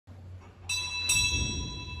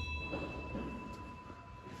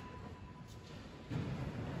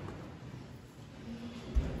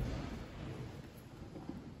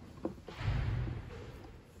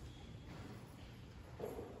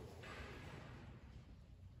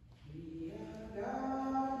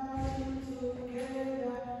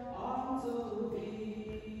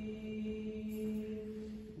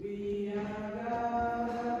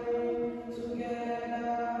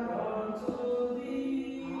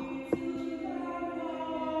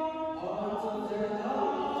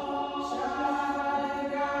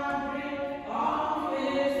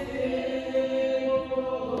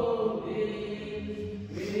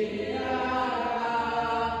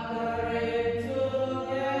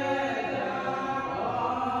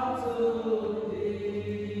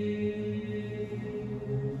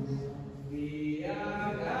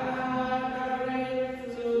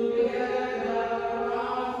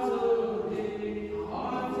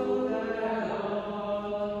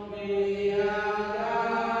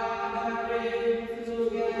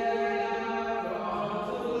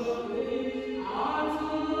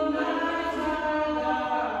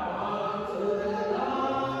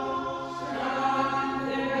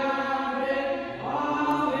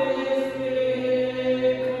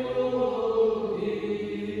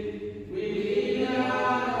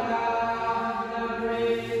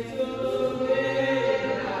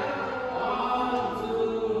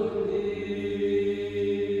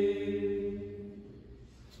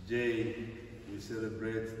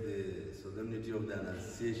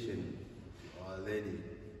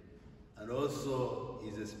And also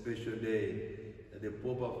is a special day that the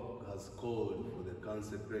Pope has called for the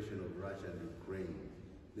consecration of Russia and Ukraine,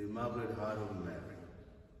 the Immaculate Heart of Mary.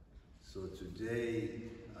 So today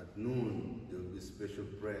at noon, there will be special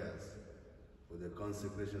prayers for the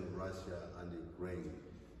consecration of Russia and Ukraine,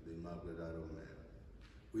 the Immaculate Heart of Mary.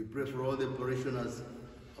 We pray for all the parishioners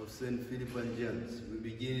of St. Philip and James. We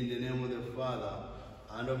begin in the name of the Father,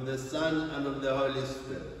 and of the Son, and of the Holy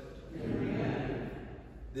Spirit. Amen.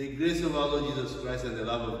 The grace of our Lord Jesus Christ, and the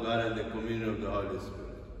love of God, and the communion of the Holy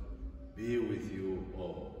Spirit be with you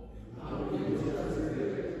all.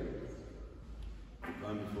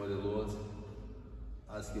 Come before the Lord,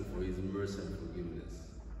 asking for His mercy and forgiveness,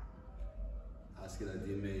 asking that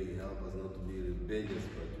He may help us not to be rebellious,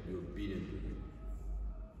 but to be obedient to Him.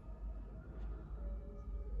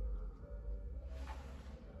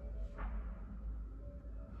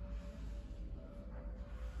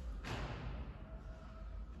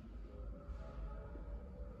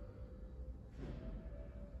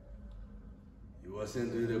 You are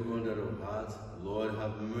sent to the contact of hearts. Lord,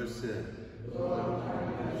 have mercy. Lord, have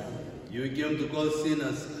mercy. You came to call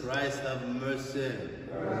sinners. Christ, have mercy.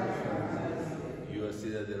 Christ, have mercy. You are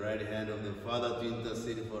seated at the right hand of the Father to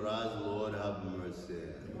intercede for us. Lord, have mercy.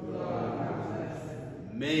 Lord, have mercy.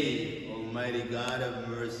 May Almighty God have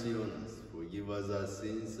mercy on us, forgive us our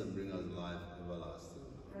sins, and bring us life everlasting.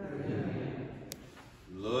 Amen.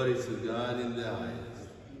 Glory to God in the highest,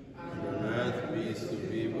 and on earth peace to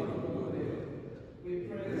people of good will. We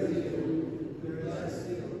praise you, we bless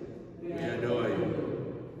you, We adore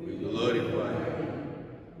you, we glorify you,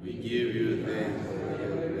 we give you thanks for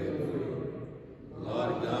your great fruit.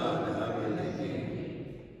 Lord God, heavenly King,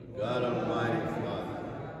 God Almighty Father,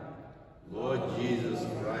 Lord Jesus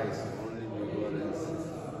Christ, only begotten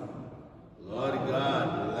Son, Lord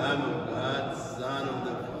God, Lamb of God, Son of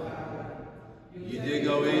the Father, you take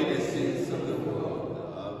away the sins of the world,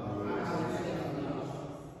 have mercy on us.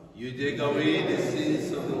 You take away the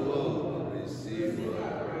sins of the world, receive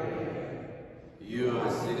our prayer. You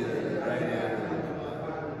are seated at the right hand of the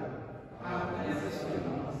Father, have mercy on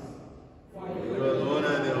us. You alone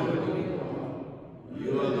are the Holy One.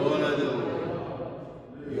 You alone are the Lord.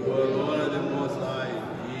 You alone are the Most High,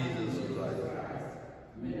 Jesus Christ.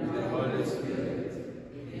 With the Holy Spirit,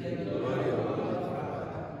 in the glory of God the Father.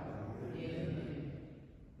 Amen.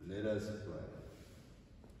 Let us pray.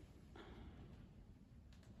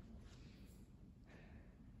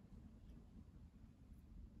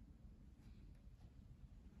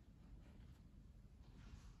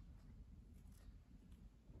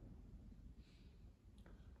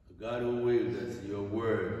 God who wills that your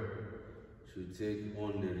word should take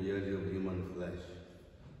on the reality of human flesh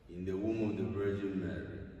in the womb of the Virgin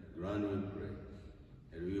Mary, grant we pray,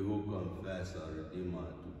 and we who confess our Redeemer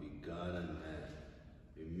to be God and man,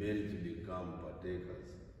 be made to become partakers,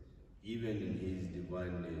 even in his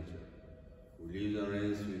divine nature, who lives and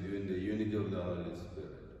reigns with you in the unity of the Holy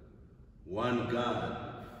Spirit, one God,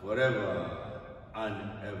 forever and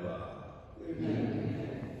ever. Amen.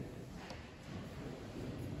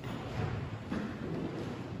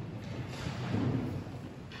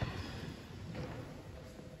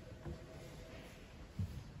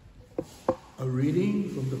 A reading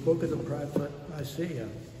from the book of the prophet Isaiah.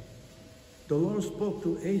 The Lord spoke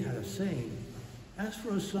to Ahaz, saying, "Ask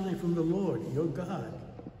for a sign from the Lord, your God.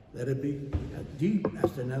 Let it be as deep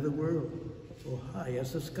as the nether world, or high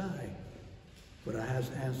as the sky." But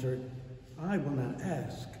Ahaz answered, "I will not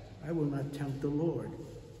ask. I will not tempt the Lord."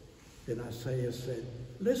 Then Isaiah said,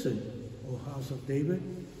 "Listen, O house of David,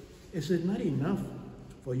 is it not enough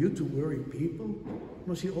for you to weary people?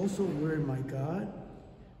 Must you also weary my God?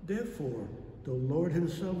 Therefore, the Lord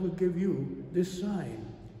himself will give you this sign.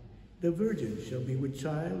 The virgin shall be with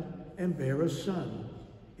child and bear a son,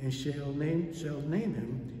 and shall name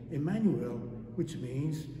him Emmanuel, which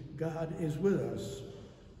means God is with us."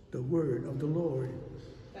 The word of the Lord.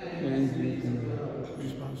 Thanks be to God.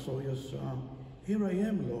 Responsorial Psalm. Here I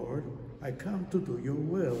am, Lord, I come to do your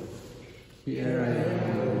will. Here I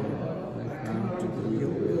am, Lord, I come to do your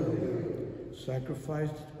will.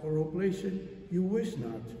 Sacrifice or oblation you wish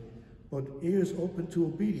not, but ears open to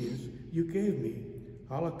obedience you gave me.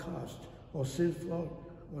 Holocaust or sin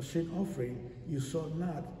offering you sought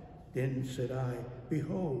not. Then said I,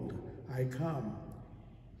 "Behold, I come."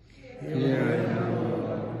 Here I am,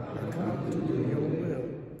 Lord, I come to do your will.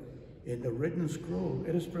 In the written scroll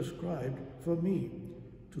it is prescribed for me.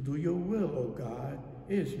 To do your will, O God,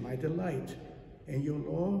 is my delight, and your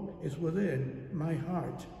law is within my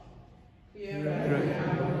heart. Here I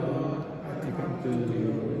am, Lord, I come to do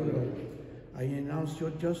your will. I announce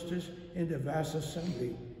your justice in the vast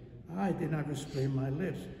assembly. I did not restrain my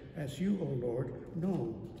lips as you, O Lord,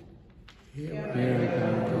 know. Here I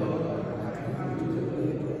come, Lord, I come to your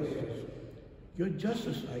justice. Your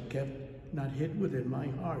justice I kept not hid within my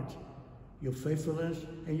heart. Your faithfulness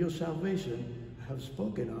and your salvation I have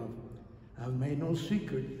spoken of. I have made no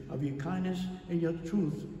secret of your kindness and your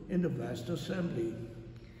truth in the vast assembly.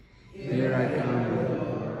 Here I come,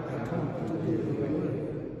 Lord. I come to do your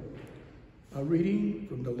will. A reading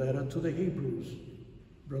from the letter to the Hebrews.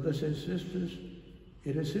 Brothers and sisters,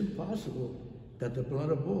 it is impossible that the blood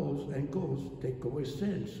of bulls and goats take away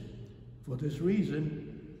sins. For this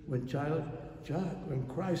reason, when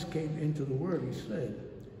Christ came into the world, he said,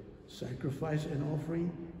 "Sacrifice and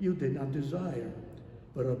offering you did not desire,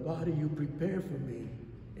 but a body you prepared for me.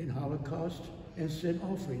 In holocaust and sin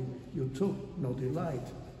offering you took no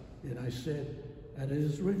delight." Then I said, "As it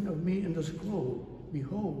is written of me in the scroll,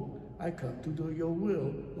 behold, I come to do your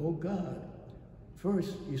will, O God."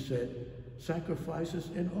 First, he said, sacrifices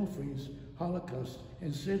and offerings, holocaust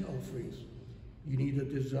and sin offerings, you neither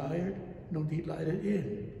desired nor delighted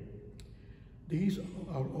in. These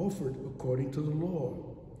are offered according to the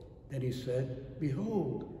law. Then he said,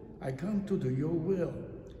 "Behold, I come to do your will."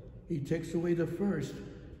 He takes away the first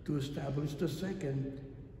to establish the second,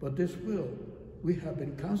 but this will we have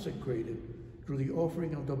been consecrated through the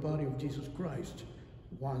offering of the body of Jesus Christ,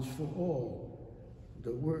 once for all.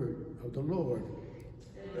 The word of the Lord.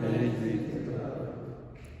 Praise be to God.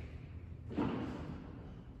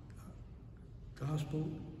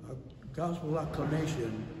 Gospel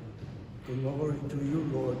acclamation. Glory to you,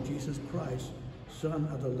 Lord Jesus Christ, Son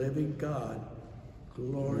of the living God.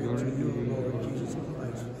 Glory to you, Lord Jesus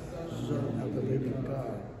Christ, Son of the living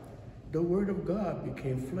God. The Word of God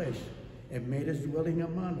became flesh and made his dwelling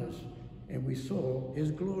among us, and we saw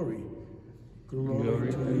his glory.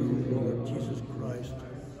 Glory to you, Lord Jesus Christ,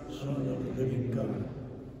 Son of the living God.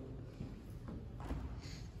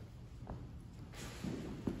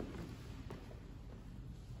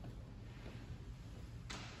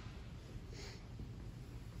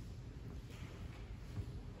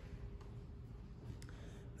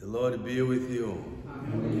 The Lord be with you.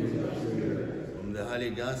 From the Holy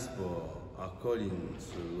Gospel according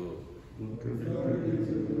to Luke.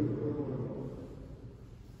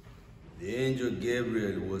 The angel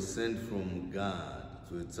Gabriel was sent from God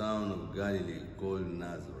to a town of Galilee called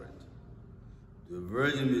Nazareth, to a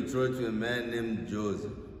virgin betrothed to a man named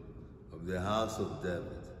Joseph of the house of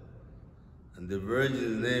David. And the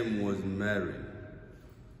virgin's name was Mary.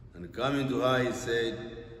 And coming to her, he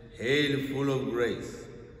said, "Hail, full of grace,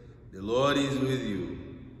 the Lord is with you."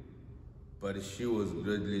 But she was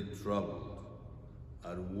greatly troubled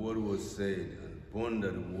at what was said, and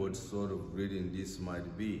pondered what sort of greeting this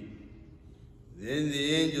might be. Then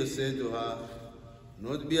the angel said to her,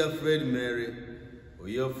 "Not be afraid, Mary, for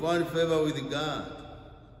you have found favor with God.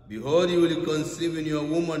 Behold, you will conceive in your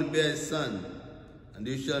womb and bear a son, and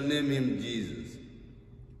you shall name him Jesus.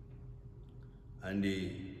 And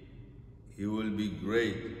he will be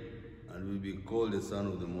great, and will be called the Son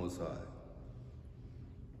of the Most High.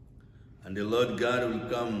 And the Lord God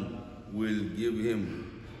will give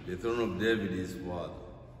him the throne of David his father,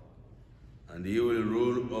 and he will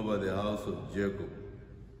rule over the house of Jacob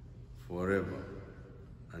forever,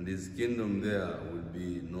 and his kingdom there will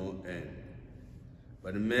be no end."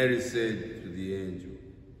 But Mary said to the angel,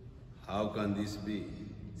 "How can this be,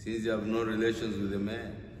 since you have no relations with a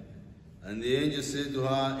man?" And the angel said to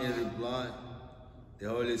her in reply, "The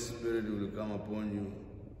Holy Spirit will come upon you,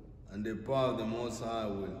 and the power of the Most High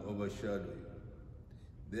will overshadow you.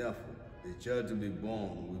 Therefore, the child to be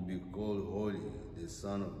born will be called Holy, the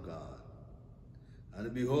Son of God.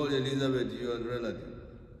 And behold, Elizabeth, your relative,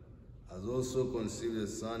 has also conceived a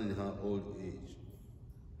son in her old age.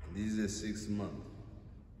 This is the 6th month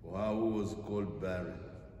for her who was called barren,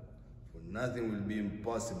 for nothing will be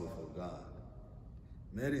impossible for God."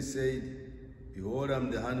 Mary said, "Behold, I am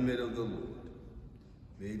the handmaid of the Lord.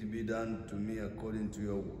 May it be done to me according to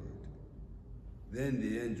your word." Then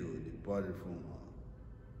the angel departed from her.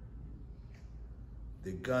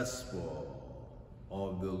 The Gospel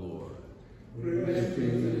of the Lord. Praise be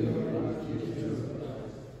to the Lord Jesus.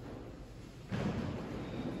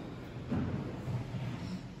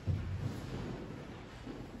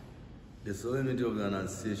 The solemnity of the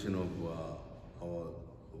Annunciation of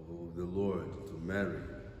the Lord to Mary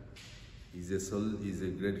is a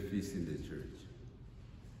great feast in the church.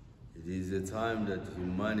 It is a time that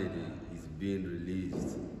humanity is being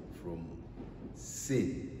released from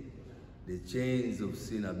sin. The chains of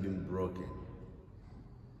sin have been broken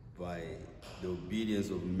by the obedience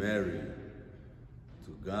of Mary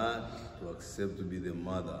to God, to accept to be the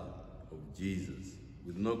mother of Jesus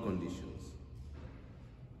with no conditions.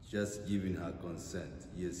 just giving her consent.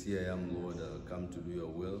 Yes, here I am, Lord, I'll come to do your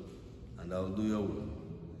will, and I'll do your will.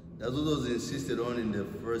 That's what was insisted on in the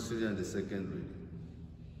first reading and the second reading.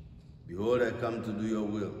 Behold, I come to do your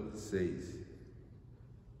will, says,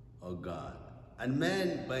 O God. And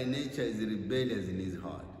man by nature is rebellious in his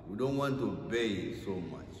heart. We don't want to obey so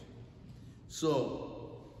much. So,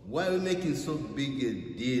 why are we making so big a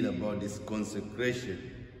deal about this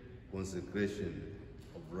consecration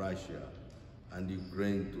of Russia and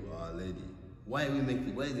Ukraine to Our Lady? Why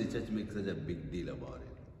is the church making such a big deal about it?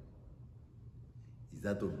 Is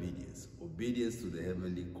that obedience? Obedience to the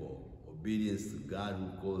heavenly call. Obedience to God who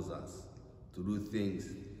calls us to do things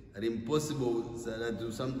that are impossible, so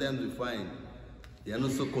that sometimes we find they are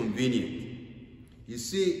not so convenient. You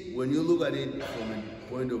see, when you look at it from a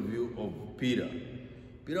point of view of Peter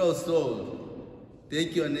was told,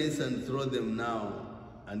 take your nets and throw them now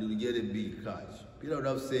and you'll get a big catch. Peter would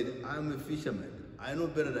have said, I'm a fisherman. I know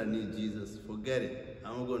better than you, Jesus. Forget it.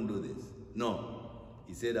 I'm not going to do this. No.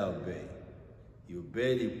 He said, I'll obey. He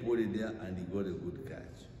obeyed, he put it there, and he got a good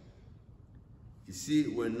catch. You see,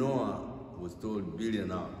 when Noah was told, build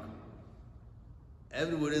an ark,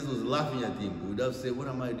 everybody else was laughing at him. He would have said, what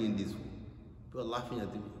am I doing this for? People are laughing at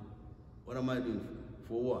him. What am I doing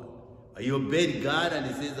for what? He obeyed God, and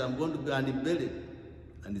he says, I'm going to build, and he built it.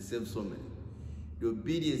 And he saved so many. The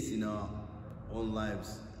obedience in our own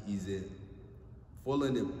lives is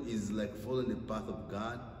like following the path of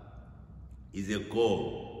God. Is a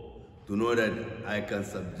call to know that I can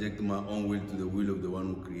subject my own will to the will of the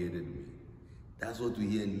one who created me. That's what we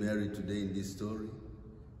hear in Mary today in this story.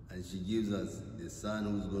 And she gives us the son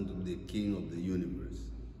who's going to be the king of the universe.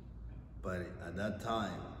 But at that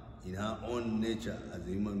time, in her own nature as a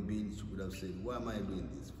human being, she could have said, why am I doing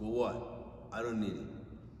this? For what? I don't need it.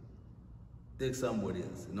 Take somebody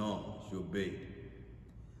else. No, she obeyed.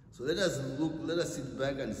 So let us sit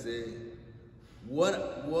back and say, what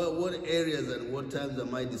areas and what times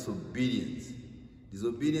am I disobedient?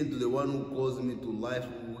 Disobedient to the one who calls me to life,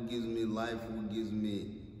 who gives me life, who gives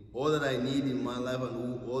me all that I need in my life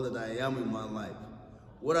and all that I am in my life.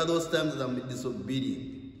 What are those times that I'm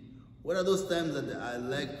disobedient? What are those times that I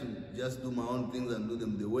like to just do my own things and do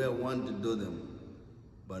them the way I want to do them,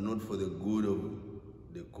 but not for the good of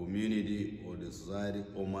the community or the society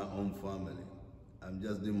or my own family? I'm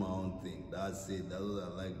just doing my own thing. That's it. That's what I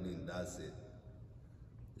like doing. That's it.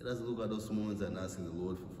 Let us look at those moments and ask the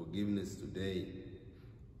Lord for forgiveness today.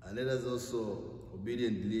 And let us also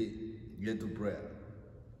obediently get to prayer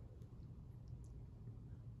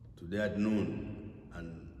today at noon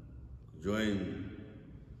and join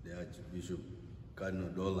the Archbishop Cardinal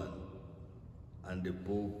Dolan and the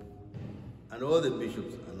Pope and all the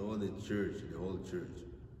bishops and all the church, the whole church,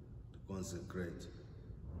 to consecrate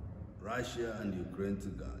Russia and Ukraine to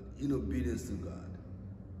God, in obedience to God.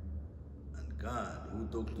 And God, who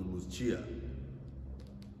talked to Lucia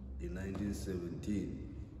in 1917,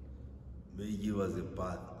 may give us a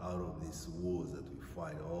path out of these wars that we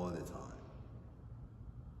fight all the time.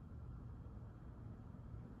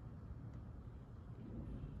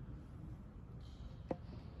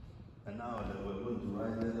 And now that we're going to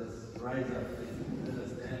rise, let us rise our faith. Let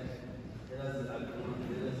us stand. Let us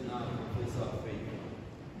now confess our faith.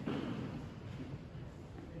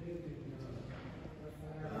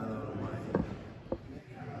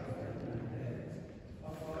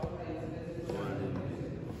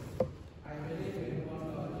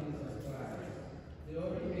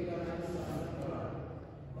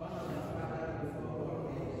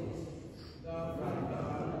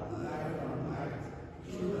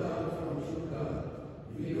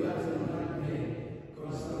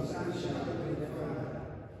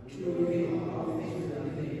 Truly, all things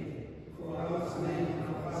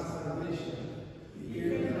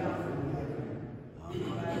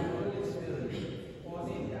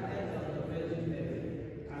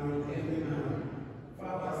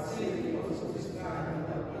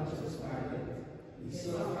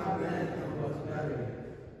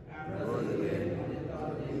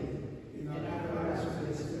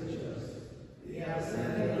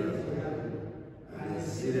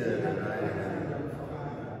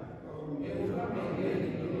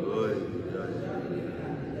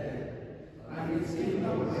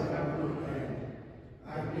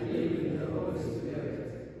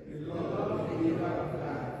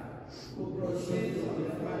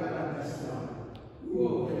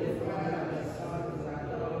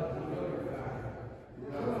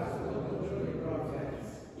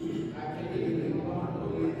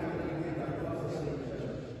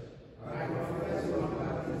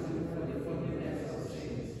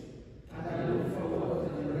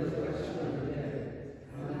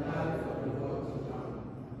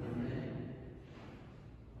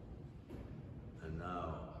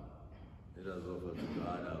Let us offer to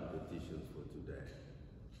God our petitions for today.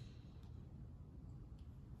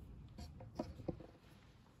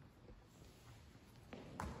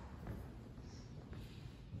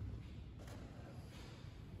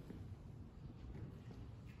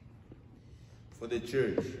 For the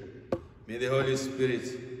church, may the Holy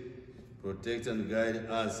Spirit protect and guide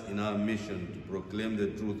us in our mission to proclaim the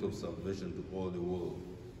truth of salvation to all the world.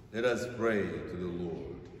 Let us pray to the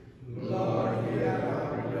Lord. Lord, hear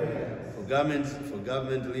our prayers. For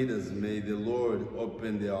government leaders, may the Lord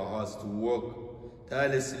open their hearts to work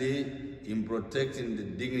tirelessly in protecting the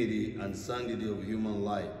dignity and sanctity of human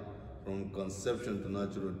life from conception to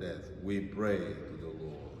natural death. We pray to the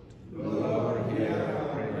Lord. Lord, hear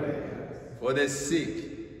our prayers. For the sick,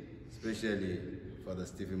 especially Father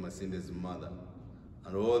Stephen Masinde's mother,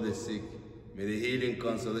 and all the sick, may the healing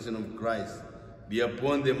consolation of Christ be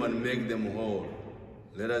upon them and make them whole.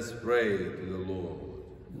 Let us pray to the Lord.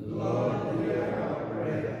 Lord, hear our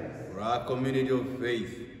prayers. For our community of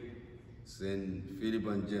faith, St. Philip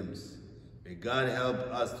and James, may God help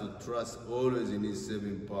us to trust always in his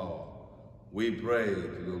saving power. We pray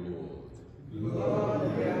to the Lord.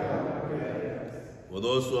 Lord, hear our prayers. For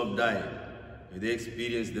those who have died, may they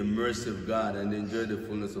experience the mercy of God and enjoy the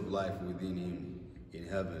fullness of life within him in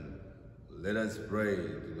heaven. Let us pray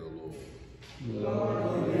to the Lord.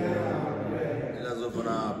 Lord, hear our prayers. Let us open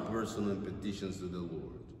our personal petitions to the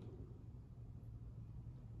Lord.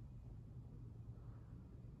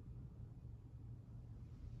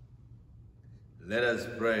 Let us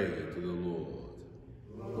pray to the Lord.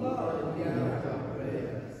 Lord, hear our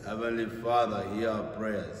prayers. Heavenly Father, hear our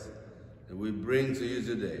prayers that we bring to you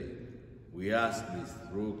today. We ask this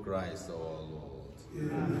through Christ our Lord.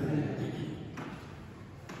 Amen.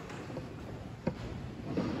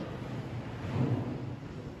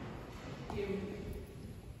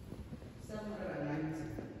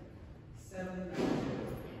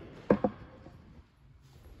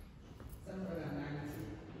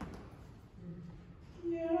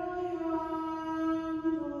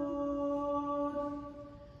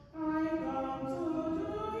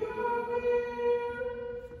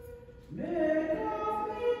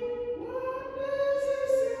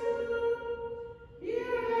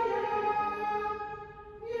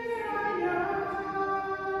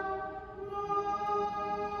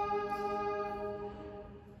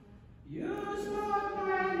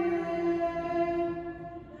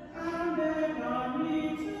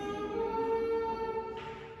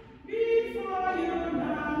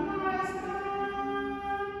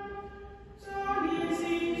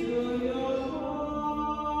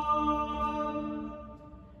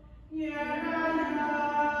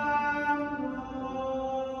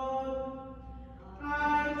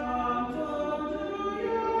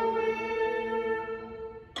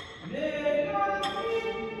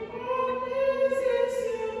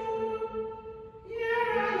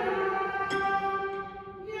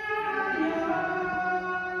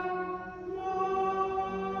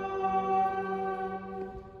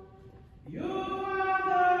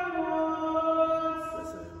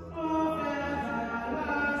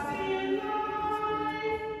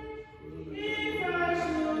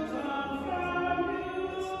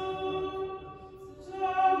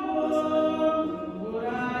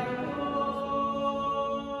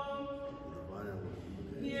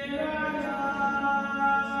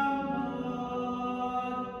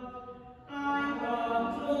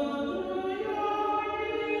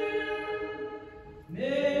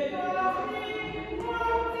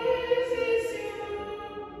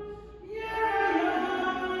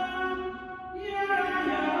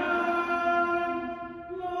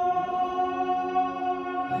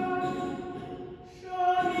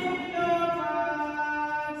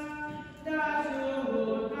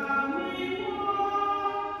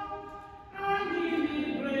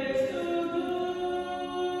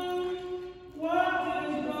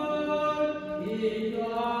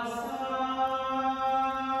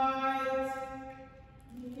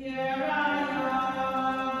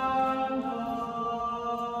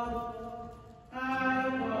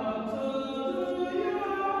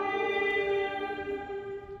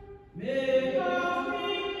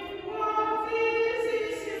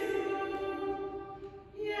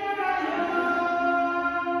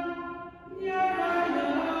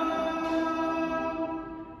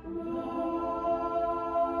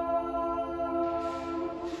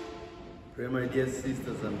 Pray, my dear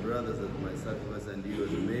sisters and brothers, that my sacrifice and yours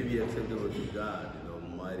may be acceptable to God, the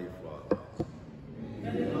Almighty Father.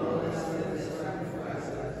 May the Lord accept the sacrifice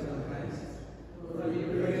as your thanks, for the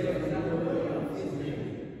praise of the glory of his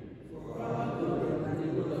name, for our good and the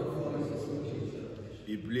good of all his church.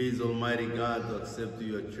 Be pleased, Almighty God, heart to accept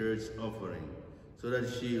your church offering, so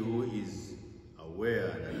that she who is aware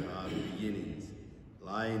that her beginnings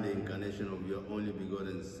lie in the incarnation of your only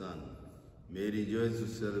begotten Son may rejoice to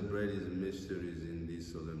celebrate his mysteries in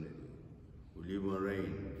this solemnity, who live and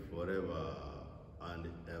reign forever and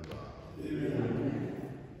ever.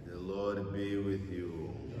 Amen. The Lord be with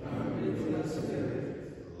you. And with your spirit.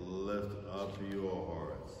 Lift up your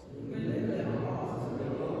hearts. We lift them all to the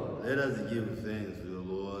Lord. Let us give thanks to the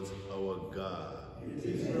Lord our God. It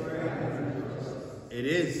is right and just. It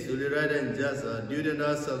is truly right and just, our duty and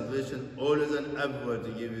our salvation, always and ever to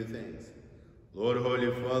give you thanks. Lord,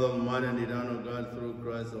 Holy Father, Almighty and eternal God, through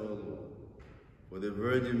Christ our Lord, for the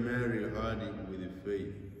Virgin Mary heard with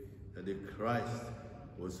faith that the Christ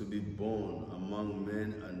was to be born among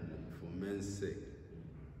men and for men's sake,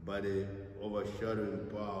 by the overshadowing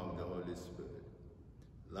power of the Holy Spirit.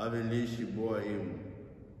 Lovingly she bore him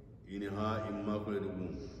in her immaculate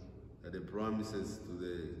womb, that the promises to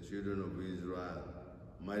the children of Israel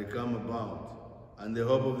might come about, and the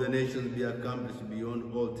hope of the nations be accomplished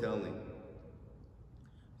beyond all telling.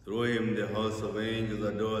 Through him the host of angels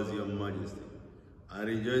adores your majesty, and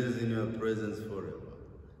rejoices in your presence forever.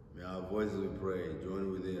 May our voices, we pray,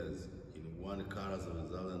 join with theirs in one chorus of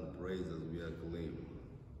resounding praise as we acclaim.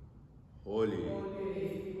 Holy,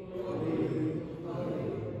 Holy, holy, holy,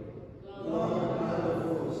 Lord God of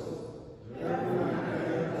hosts, heaven and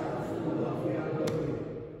earth are full of your glory.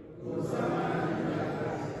 Hosanna in the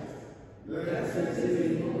highest. Blessed is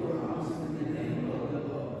he who comes in the name of the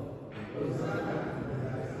Lord. Hosanna in the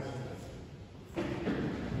highest.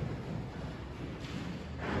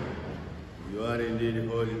 you are indeed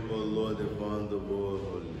holy, O Lord, the fount of all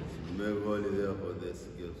holiness. Make holy therefore this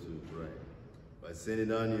gifts, we pray, by sending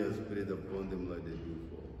down your Spirit upon them like the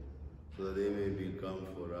dewfall, so that they may become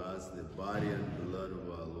for us the body and blood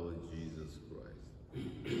of our Lord Jesus Christ.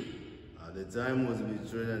 At the time was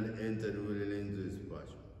betrayed and entered willingly into his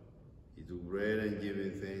passion. He took bread and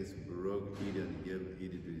giving thanks, broke it and gave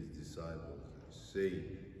it to his disciples, saying,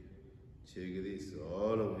 take this,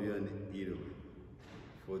 all of you, and eat of it,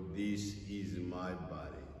 for this is my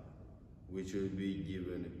body, which will be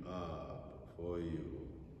given up for you.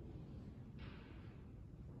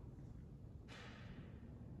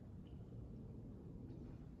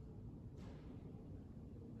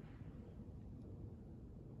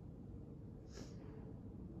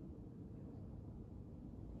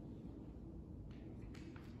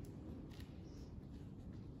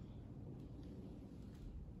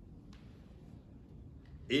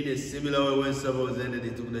 In a similar way, when supper was ended,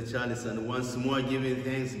 he took the chalice and once more giving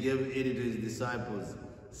thanks, gave it to his disciples,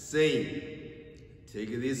 saying,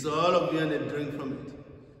 take this, all of you, and drink from it,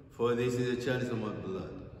 for this is the chalice of my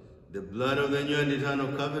blood, the blood of the new and eternal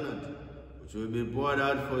covenant, which will be poured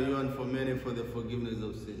out for you and for many for the forgiveness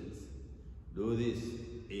of sins. Do this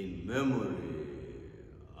in memory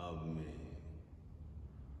of me.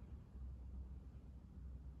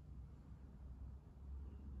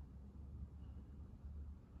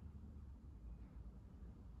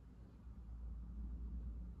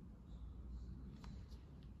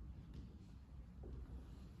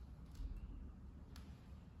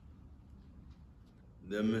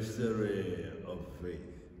 The mystery of faith.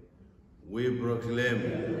 We proclaim the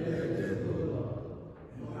death of the Lord.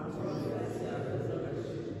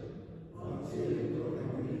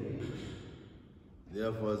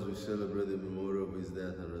 Therefore, as we celebrate the memorial of his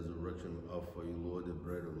death and resurrection, we offer you, Lord, the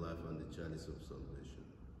bread of life and the chalice of salvation.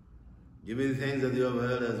 Giving thanks that you have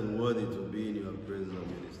held us worthy to be in your presence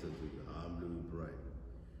and minister to you, humbly we pray.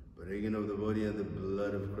 Breaking of the body and the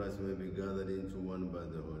blood of Christ may be gathered into one by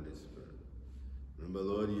the Holy Spirit. Remember,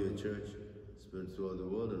 Lord, your church, spread throughout the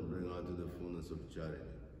world and bring her to the fullness of charity,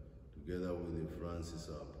 together with the Francis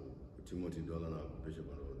our Pope, with Timothy Dolan our Bishop,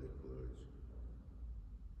 and all the clergy.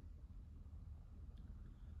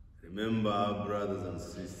 Remember our brothers and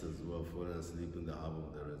sisters who have fallen asleep in the hour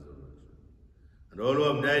of the resurrection. And all who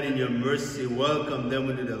have died in your mercy, welcome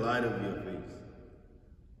them into the light of your face.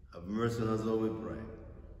 Have mercy on us all, we pray.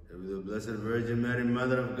 And with the Blessed Virgin Mary,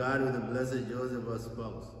 Mother of God, with the Blessed Joseph, our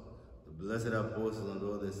spouse, blessed apostles and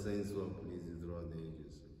all the saints who have pleased you throughout the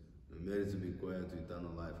ages, we merit to be quiet to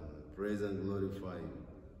eternal life, and we praise and glorify you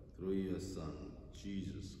through your Son,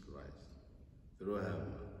 Jesus Christ, through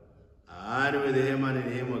him, and with him and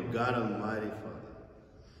in him, of God Almighty Father,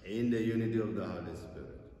 in the unity of the Holy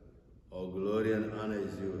Spirit. All glory and honor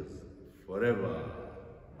is yours, forever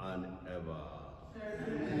and ever.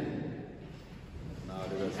 Amen. Now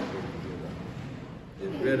let us pray together. The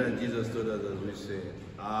prayer that Jesus taught us as we say,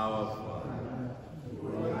 Our Father, who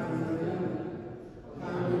art in heaven,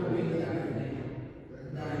 hallowed be thy name.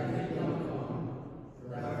 Thy kingdom come,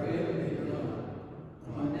 thy will be done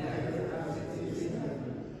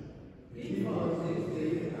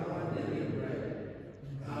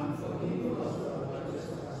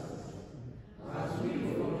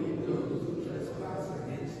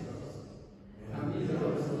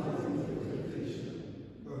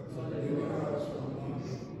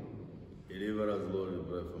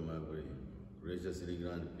graciously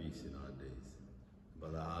grant peace in our days. By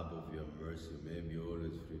the help of your mercy, may we be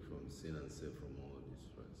always free from sin and safe from all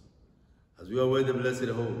distress. As we await the blessed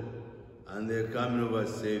hope and the coming of our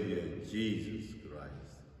Savior, Jesus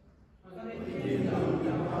Christ.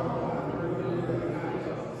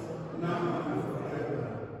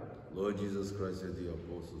 Lord Jesus Christ said to the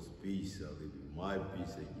apostles, peace I leave you, my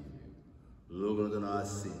peace I give you. Look not on our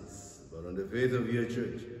sins, but on the faith of your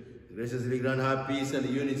church. Graciously grant her peace and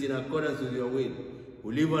unity in accordance with your will,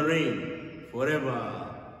 who live and reign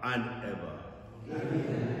forever and ever.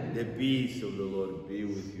 Amen. The peace of the Lord be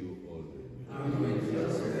with you always.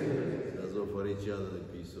 Amen. Let us offer each other the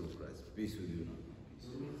peace of Christ. Peace with you now.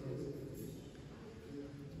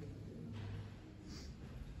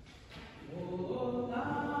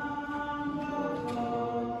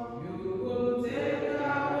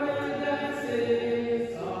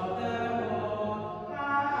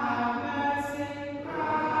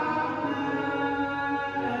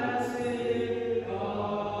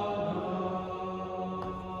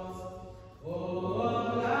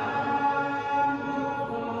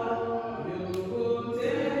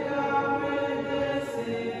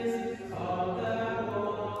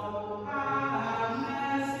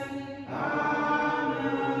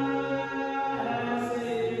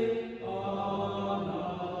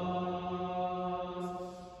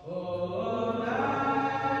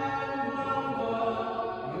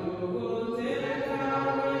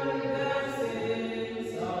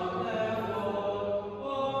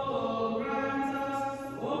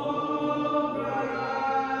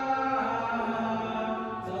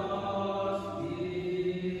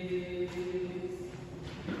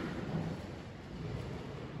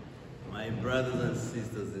 Brothers and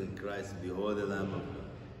sisters in Christ, behold the Lamb of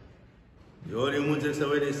God. Behold him who takes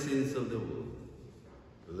away the sins of the world.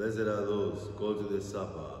 Blessed are those called to the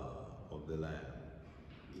supper of the Lamb.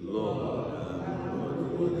 Lord, I am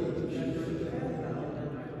not worthy to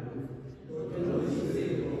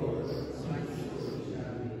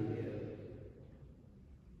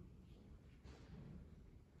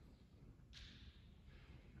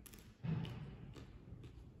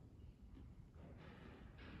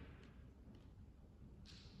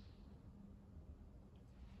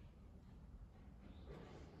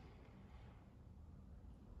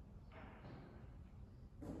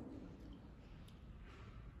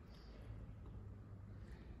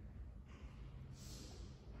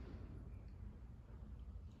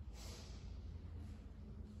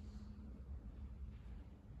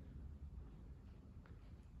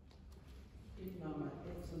Number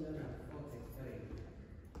 843.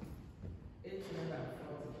 843.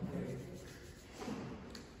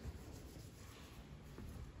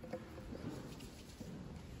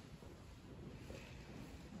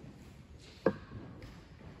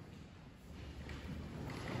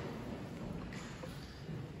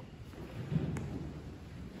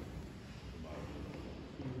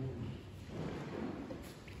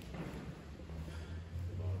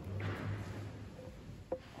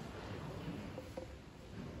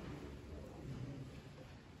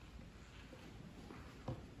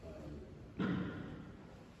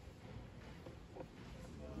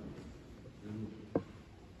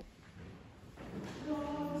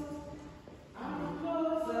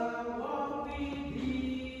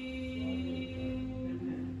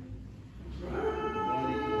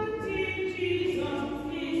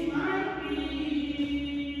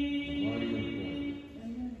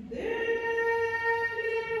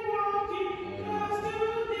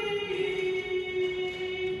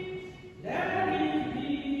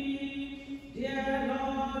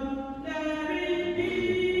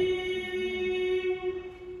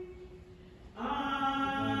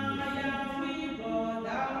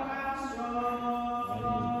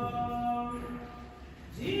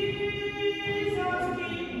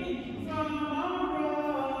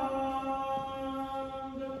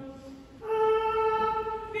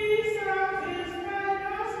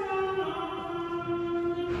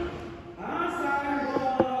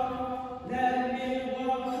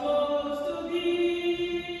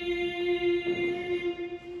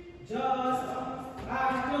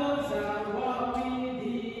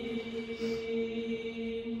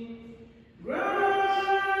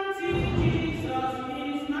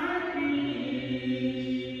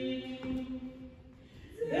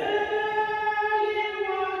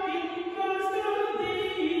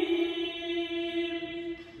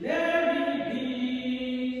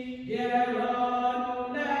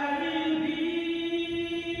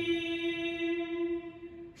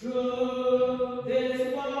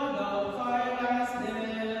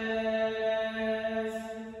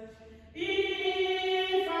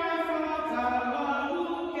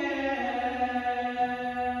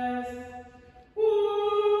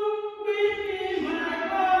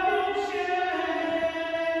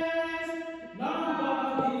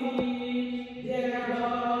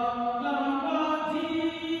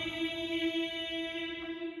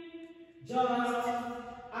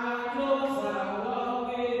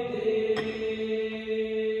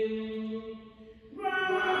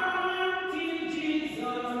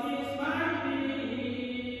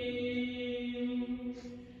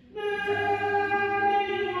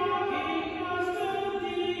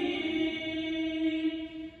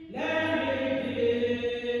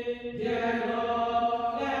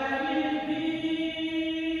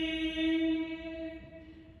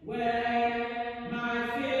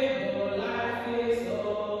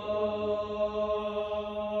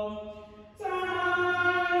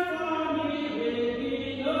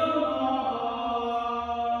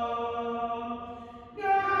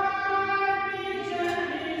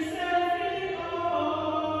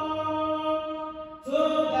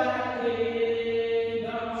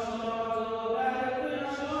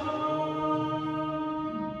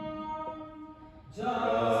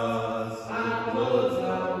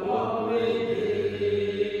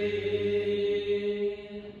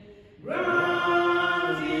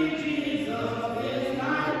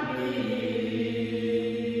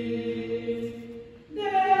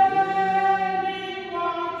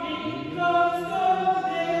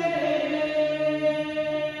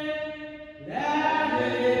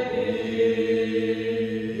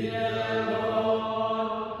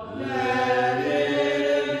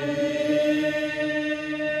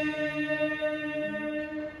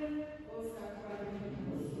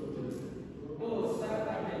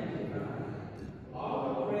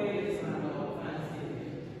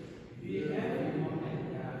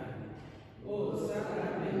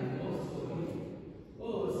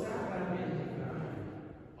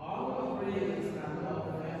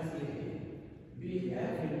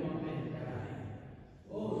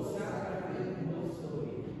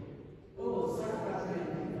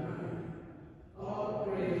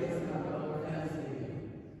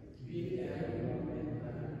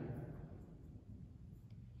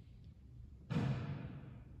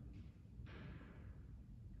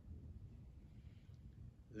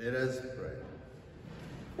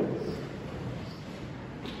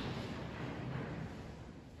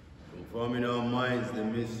 Form in our minds the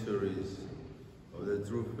mysteries of the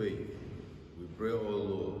true faith. We pray, O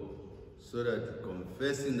Lord, so that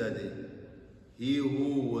confessing that he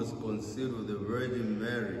who was conceived of the Virgin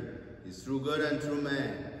Mary is true God and true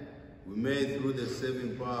man, we may, through the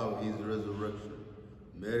saving power of his resurrection,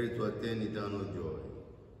 merit to attain eternal joy.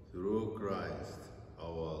 Through Christ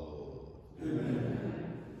our Lord.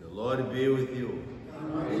 Amen. The Lord be with you.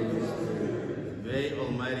 May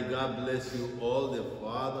Almighty God bless you all, the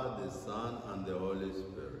Father, the Son, and the Holy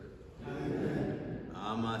Spirit. Amen.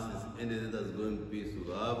 Our Mass is ended. Let us go in peace to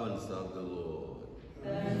love and serve the Lord.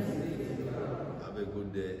 Have a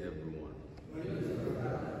good day, everyone.